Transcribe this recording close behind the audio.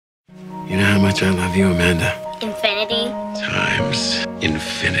You know how much I love you, Amanda? Infinity. Times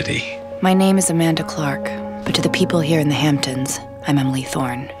infinity. My name is Amanda Clark, but to the people here in the Hamptons, I'm Emily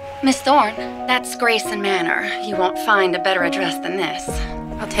Thorne. Miss Thorne, that's Grayson Manor. You won't find a better address than this.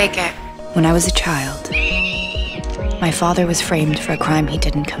 I'll take it. When I was a child, my father was framed for a crime he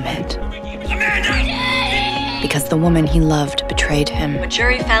didn't commit. Because the woman he loved betrayed him. A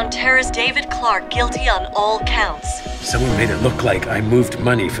jury found Tara's David Clark guilty on all counts. Someone made it look like I moved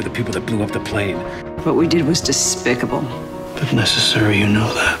money for the people that blew up the plane. What we did was despicable. But necessary, you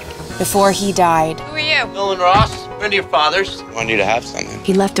know that. Before he died, Who are you? Nolan Ross, friend of your father's. I want you to have something.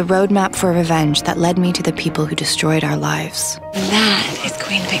 he left a roadmap for revenge that led me to the people who destroyed our lives. That is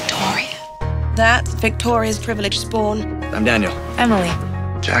Queen Victoria. That's Victoria's privileged spawn. I'm Daniel. Emily.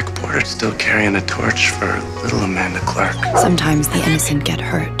 Jack Porter's still carrying the torch for little Amanda Clark. Sometimes the innocent get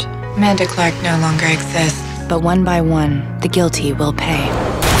hurt. Amanda Clark no longer exists. But one by one, the guilty will pay.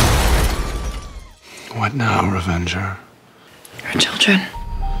 What now, Revenger? Our children.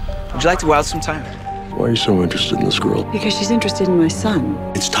 Would you like to go out sometime? Why are you so interested in this girl? Because she's interested in my son.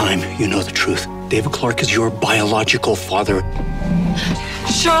 It's time you know the truth. David Clark is your biological father.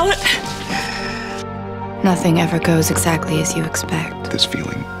 Charlotte! Nothing ever goes exactly as you expect. This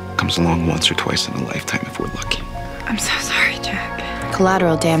feeling comes along once or twice in a lifetime if we're lucky. I'm so sorry, Jack.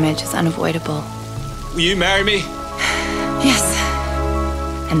 Collateral damage is unavoidable. Will you marry me? Yes.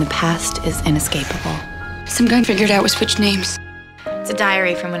 And the past is inescapable. Some guy figured out we switched names. It's a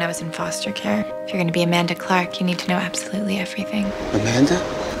diary from when I was in foster care. If you're going to be Amanda Clark, you need to know absolutely everything. Amanda?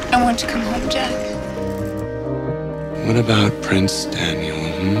 I want to come home, Jack. What about Prince Daniel,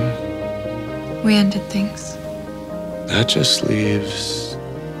 We ended things. That just leaves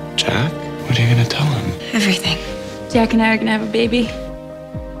Jack? What are you gonna tell him? Everything. Jack and I are gonna have a baby.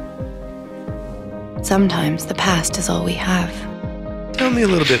 Sometimes the past is all we have. Tell me a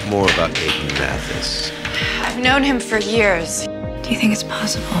little bit more about Aiden Mathis. I've known him for years. Do you think it's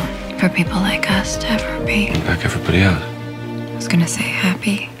possible for people like us to ever be? Back everybody out. I was gonna say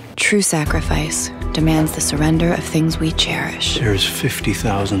happy. True sacrifice demands the surrender of things we cherish. There's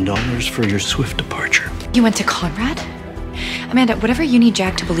 $50,000 for your swift departure. You went to Conrad? Amanda, whatever you need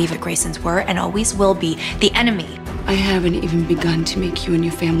Jack to believe that Graysons were and always will be the enemy. I haven't even begun to make you and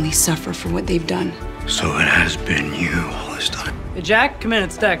your family suffer for what they've done. So it has been you all this time. Hey, Jack, come in,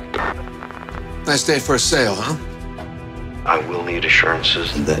 it's Deck. Nice day for a sale, huh? I will need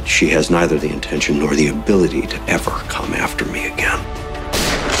assurances that she has neither the intention nor the ability to ever come after me again.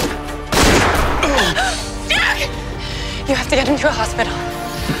 Jack! You have to get him to a hospital.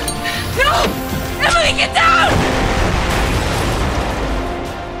 No! Emily, get down!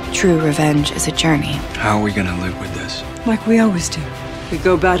 True revenge is a journey. How are we gonna live with this? Like we always do. We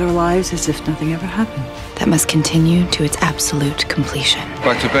go about our lives as if nothing ever happened. That must continue to its absolute completion.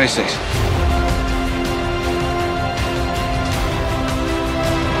 Back to basics.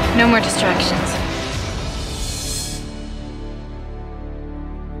 No more distractions.